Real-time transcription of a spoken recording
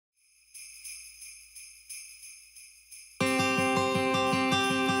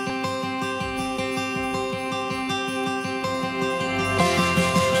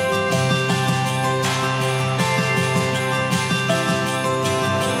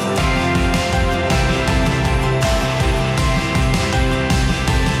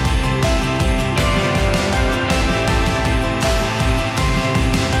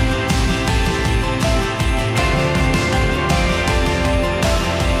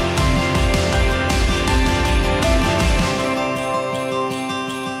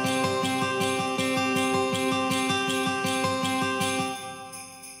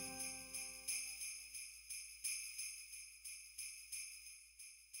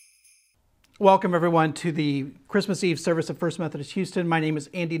Welcome everyone to the Christmas Eve service of First Methodist Houston. My name is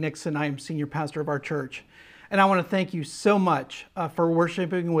Andy Nixon. I am senior pastor of our church. And I want to thank you so much for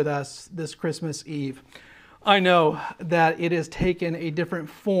worshiping with us this Christmas Eve. I know that it has taken a different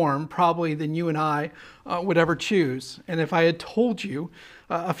form probably than you and I would ever choose. And if I had told you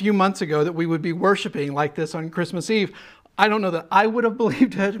a few months ago that we would be worshiping like this on Christmas Eve, I don't know that I would have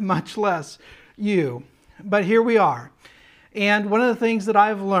believed it, much less you. But here we are. And one of the things that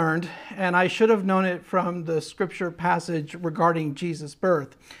I've learned, and I should have known it from the scripture passage regarding Jesus'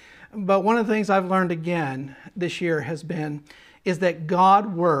 birth, but one of the things I've learned again this year is that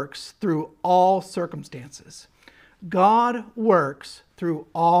God works through all circumstances. God works through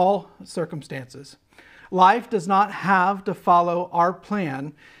all circumstances. Life does not have to follow our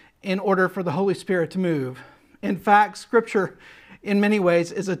plan in order for the Holy Spirit to move. In fact, Scripture, in many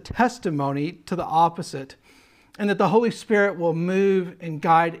ways, is a testimony to the opposite, and that the Holy Spirit will move and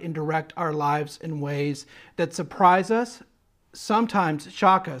guide and direct our lives in ways that surprise us, sometimes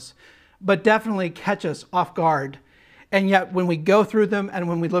shock us, but definitely catch us off guard. And yet when we go through them and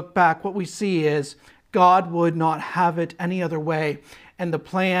when we look back, what we see is God would not have it any other way. And the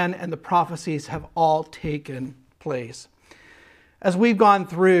plan and the prophecies have all taken place. As we've gone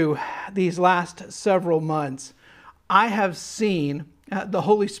through these last several months, I have seen the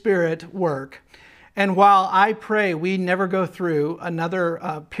Holy Spirit work. And while I pray we never go through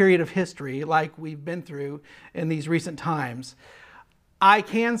another period of history like we've been through in these recent times, I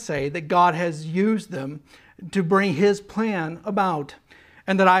can say that God has used them to bring His plan about,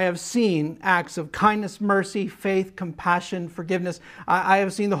 and that I have seen acts of kindness, mercy, faith, compassion, forgiveness. I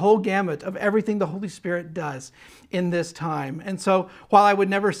have seen the whole gamut of everything the Holy Spirit does in this time. And so while I would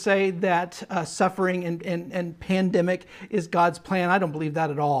never say that suffering and pandemic is God's plan, I don't believe that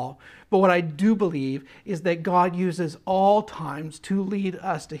at all. But what I do believe is that God uses all times to lead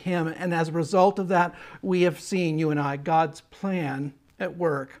us to Him. And as a result of that, we have seen, you and I, God's plan at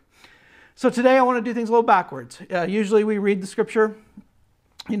work. So today I want to do things a little backwards. Usually we read the scripture,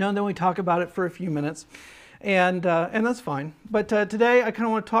 and then we talk about it for a few minutes. And that's fine. But today I kind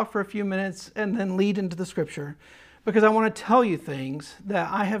of want to talk for a few minutes and then lead into the scripture, because I want to tell you things that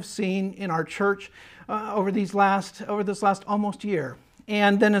I have seen in our church over this last almost year.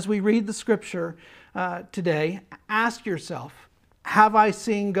 And then as we read the scripture today, ask yourself, have I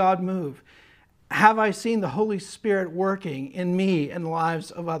seen God move? Have I seen the Holy Spirit working in me and the lives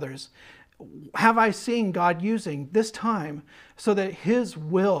of others? Have I seen God using this time so that His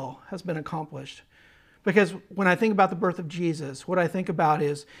will has been accomplished? Because when I think about the birth of Jesus, what I think about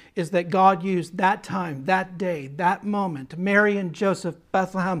is that God used that time, that day, that moment, Mary and Joseph,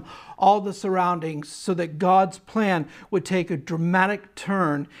 Bethlehem, all the surroundings, so that God's plan would take a dramatic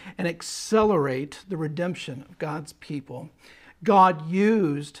turn and accelerate the redemption of God's people. God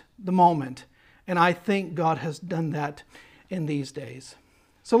used the moment, and I think God has done that in these days.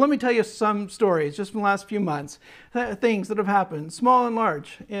 So let me tell you some stories just from the last few months, things that have happened, small and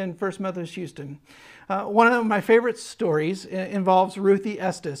large, in First Methodist Houston. One of my favorite stories involves Ruthie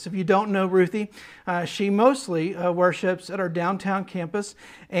Estes. If you don't know Ruthie, she mostly worships at our downtown campus,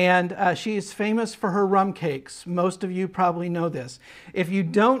 and she is famous for her rum cakes. Most of you probably know this. If you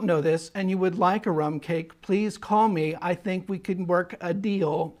don't know this and you would like a rum cake, please call me. I think we can work a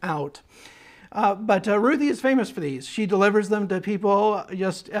deal out. But Ruthie is famous for these. She delivers them to people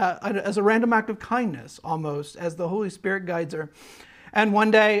just as a random act of kindness, almost, as the Holy Spirit guides her. And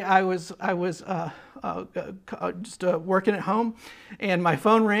one day I was just working at home, and my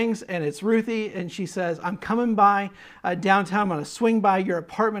phone rings, and it's Ruthie, and she says, "I'm coming by downtown. I'm going to swing by your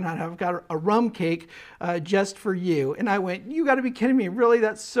apartment, and I've got a rum cake just for you." And I went, "You got to be kidding me. Really?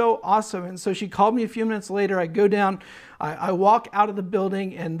 That's so awesome." And so she called me a few minutes later. I go down, I walk out of the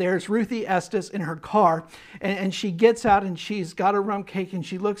building, and there's Ruthie Estes in her car, and she gets out, and she's got a rum cake, and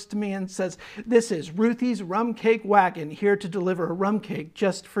she looks to me and says, "This is Ruthie's rum cake wagon, here to deliver a rum cake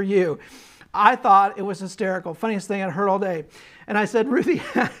just for you." I thought it was hysterical, funniest thing I'd heard all day. And I said, "Ruthie,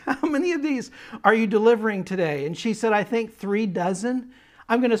 how many of these are you delivering today?" And she said, "I think 3 dozen.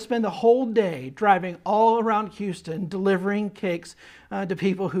 I'm going to spend the whole day driving all around Houston delivering cakes to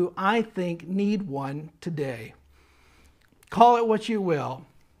people who I think need one today." Call it what you will,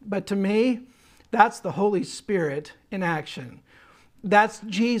 but to me, that's the Holy Spirit in action. That's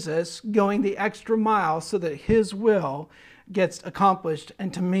Jesus going the extra mile so that His will gets accomplished.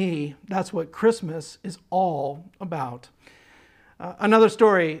 And to me, that's what Christmas is all about. Another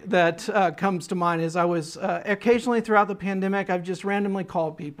story that comes to mind is I was occasionally throughout the pandemic, I've just randomly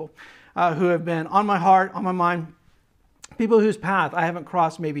called people who have been on my heart, on my mind. People whose path I haven't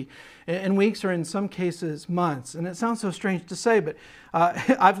crossed maybe in weeks or in some cases months. And it sounds so strange to say, but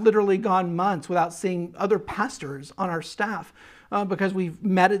I've literally gone months without seeing other pastors on our staff because we've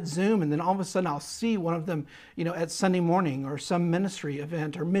met at Zoom, and then all of a sudden I'll see one of them, at Sunday morning or some ministry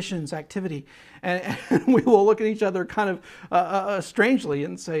event or missions activity. And we will look at each other kind of strangely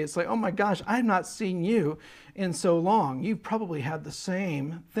and say, it's like, oh my gosh, I have not seen you in so long. You've probably had the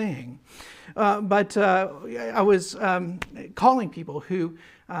same thing. But I was calling people who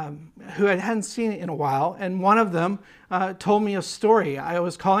I hadn't seen in a while, and one of them told me a story. I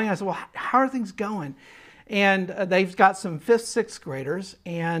was calling, I said, well, how are things going? And they've got some 5th, 6th graders,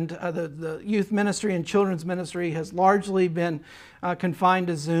 and the youth ministry and children's ministry has largely been confined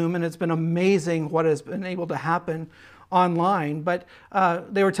to Zoom, and it's been amazing what has been able to happen online. But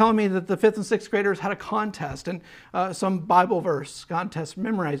they were telling me that the 5th and 6th graders had a contest, and some Bible verse contest,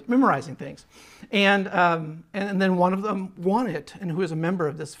 memorizing things. And then one of them won it, and who is a member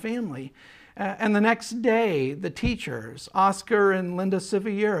of this family. And the next day, the teachers, Oscar and Linda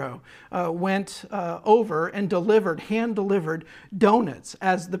Civiero, went over and hand-delivered donuts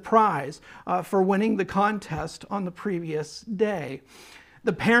as the prize for winning the contest on the previous day.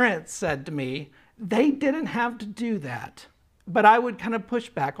 The parents said to me, they didn't have to do that. But I would kind of push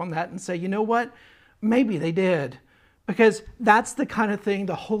back on that and say, you know what? Maybe they did. Because that's the kind of thing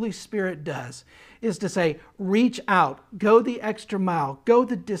the Holy Spirit does, is to say, reach out, go the extra mile, go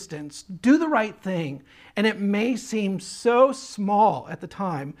the distance, do the right thing. And it may seem so small at the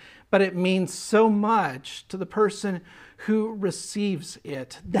time, but it means so much to the person who receives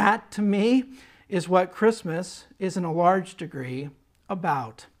it. That, to me, is what Christmas is in a large degree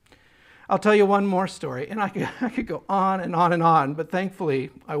about. I'll tell you one more story, and I could go on and on and on, but thankfully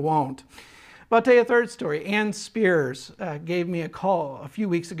I won't. But I'll tell you a third story. Ann Spears gave me a call a few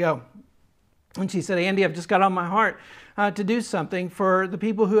weeks ago. And she said, Andy, I've just got on my heart to do something for the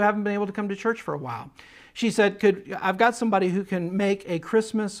people who haven't been able to come to church for a while. She said, I've got somebody who can make a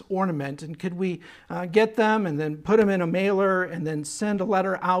Christmas ornament, and could we get them and then put them in a mailer and then send a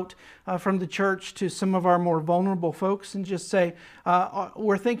letter out from the church to some of our more vulnerable folks and just say,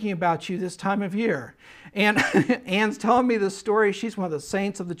 we're thinking about you this time of year. And Ann's telling me this story. She's one of the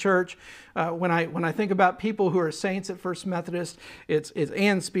saints of the church. When I think about people who are saints at First Methodist, it's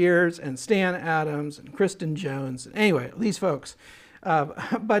Ann Spears and Stan Adams and Kristen Jones. Anyway, these folks.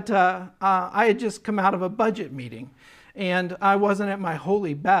 But I had just come out of a budget meeting, and I wasn't at my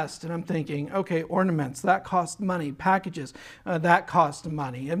holy best, and I'm thinking, okay, ornaments, that costs money. Packages, that costs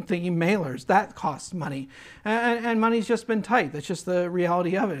money. I'm thinking mailers, that costs money. And money's just been tight. That's just the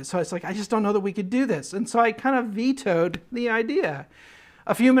reality of it. So it's like, I just don't know that we could do this. And so I kind of vetoed the idea.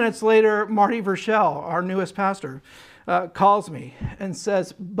 A few minutes later, Marty Vershell, our newest pastor, calls me and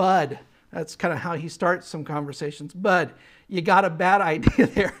says, Bud, that's kind of how he starts some conversations. Bud, you got a bad idea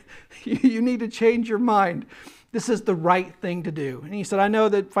there. You need to change your mind. This is the right thing to do. And he said, I know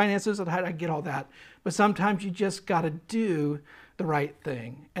that finances, I get all that, but sometimes you just got to do the right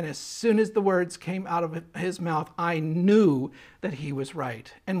thing. And as soon as the words came out of his mouth, I knew that he was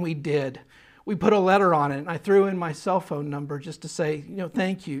right. And we did. We put a letter on it, and I threw in my cell phone number just to say,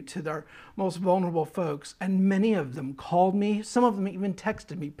 thank you to our most vulnerable folks. And many of them called me. Some of them even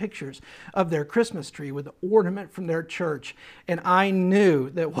texted me pictures of their Christmas tree with the ornament from their church. And I knew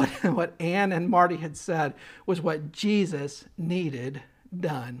that what Ann and Marty had said was what Jesus needed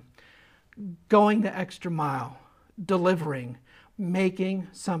done. Going the extra mile, delivering, making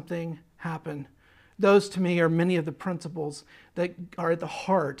something happen. Those, to me, are many of the principles that are at the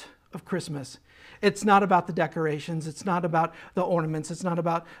heart of Christmas. It's not about the decorations. It's not about the ornaments. It's not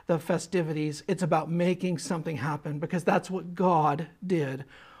about the festivities. It's about making something happen, because that's what God did.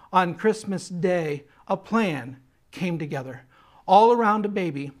 On Christmas Day, a plan came together all around a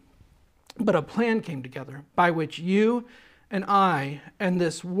baby, but a plan came together by which you and I and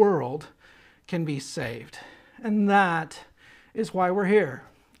this world can be saved. And that is why we're here.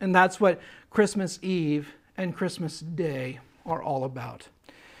 And that's what Christmas Eve and Christmas Day are all about.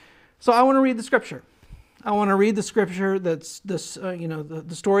 So I want to read the scripture. I want to read the scripture that's the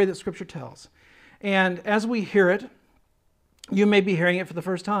story that scripture tells. And as we hear it, you may be hearing it for the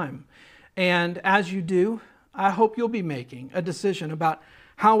first time. And as you do, I hope you'll be making a decision about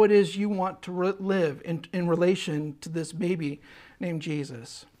how it is you want to live in relation to this baby named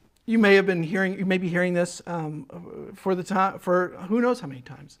Jesus. You may be hearing this for who knows how many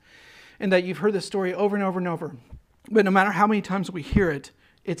times, and that you've heard this story over and over and over. But no matter how many times we hear it,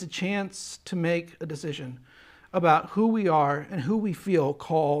 it's a chance to make a decision about who we are and who we feel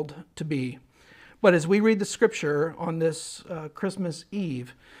called to be. But as we read the scripture on this Christmas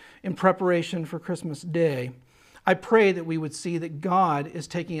Eve in preparation for Christmas Day, I pray that we would see that God is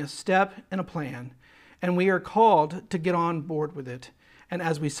taking a step and a plan, and we are called to get on board with it. And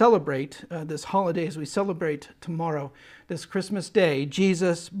as we celebrate this holiday, as we celebrate tomorrow, this Christmas Day,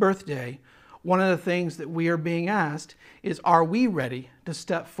 Jesus' birthday, one of the things that we are being asked is, are we ready to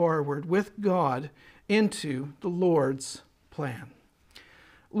step forward with God into the Lord's plan?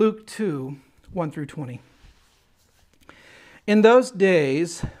 Luke 2, 1 through 20. In those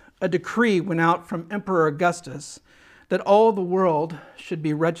days, a decree went out from Emperor Augustus that all the world should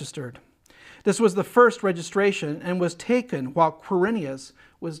be registered. This was the first registration and was taken while Quirinius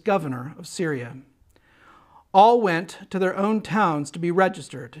was governor of Syria. All went to their own towns to be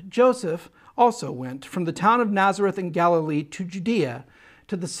registered. Joseph also went from the town of Nazareth in Galilee to Judea,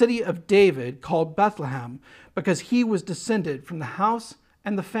 to the city of David called Bethlehem, because he was descended from the house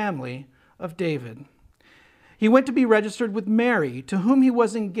and the family of David. He went to be registered with Mary, to whom he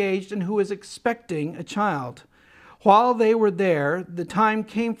was engaged and who was expecting a child. While they were there, the time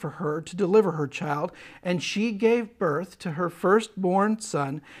came for her to deliver her child, and she gave birth to her firstborn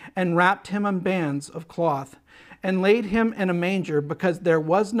son and wrapped him in bands of cloth and laid him in a manger because there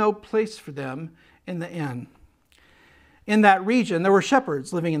was no place for them in the inn. In that region, there were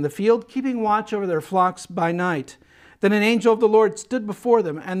shepherds living in the field, keeping watch over their flocks by night. Then an angel of the Lord stood before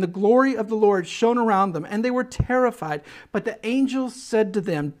them, and the glory of the Lord shone around them, and they were terrified. But the angel said to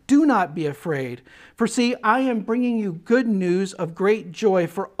them, "Do not be afraid, for see, I am bringing you good news of great joy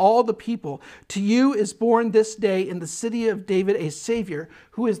for all the people. To you is born this day in the city of David a Savior,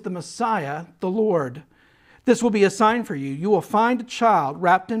 who is the Messiah, the Lord. This will be a sign for you. You will find a child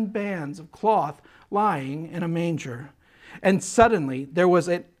wrapped in bands of cloth, lying in a manger." And suddenly there was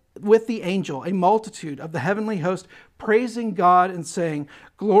with the angel a multitude of the heavenly host, praising God and saying,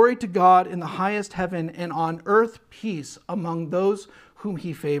 "Glory to God in the highest heaven, and on earth peace among those whom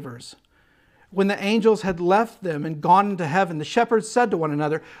he favors." When the angels had left them and gone into heaven, the shepherds said to one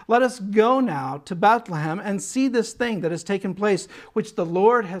another, "Let us go now to Bethlehem and see this thing that has taken place, which the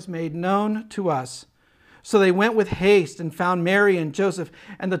Lord has made known to us." So they went with haste and found Mary and Joseph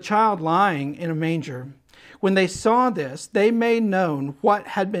and the child lying in a manger. When they saw this, they made known what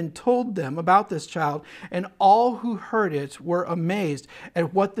had been told them about this child, and all who heard it were amazed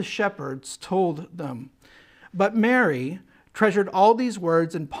at what the shepherds told them. But Mary treasured all these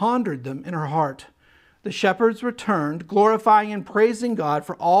words and pondered them in her heart. The shepherds returned, glorifying and praising God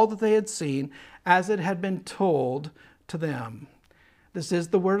for all that they had seen, as it had been told to them. This is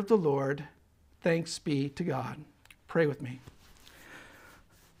the word of the Lord. Thanks be to God. Pray with me.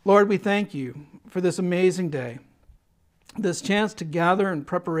 Lord, we thank you for this amazing day, this chance to gather in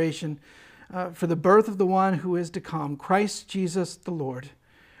preparation for the birth of the one who is to come, Christ Jesus the Lord.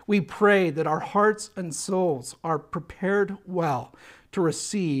 We pray that our hearts and souls are prepared well to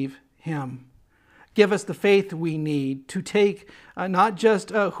receive him. Give us the faith we need to take not just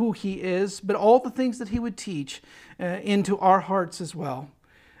who he is, but all the things that he would teach into our hearts as well.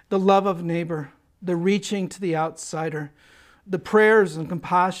 The love of neighbor, the reaching to the outsider, the prayers and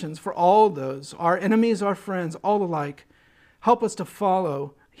compassions for all those, our enemies, our friends, all alike. Help us to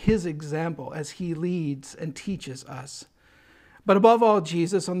follow his example as he leads and teaches us. But above all,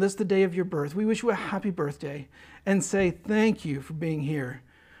 Jesus, on this, the day of your birth, we wish you a happy birthday and say thank you for being here.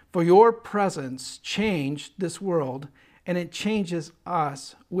 For your presence changed this world, and it changes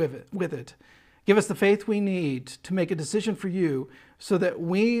us with it. Give us the faith we need to make a decision for you so that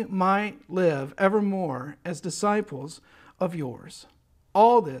we might live evermore as disciples of yours.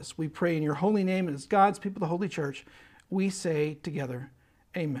 All this we pray in your holy name, and as God's people, the Holy Church, we say together,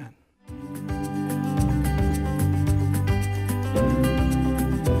 amen.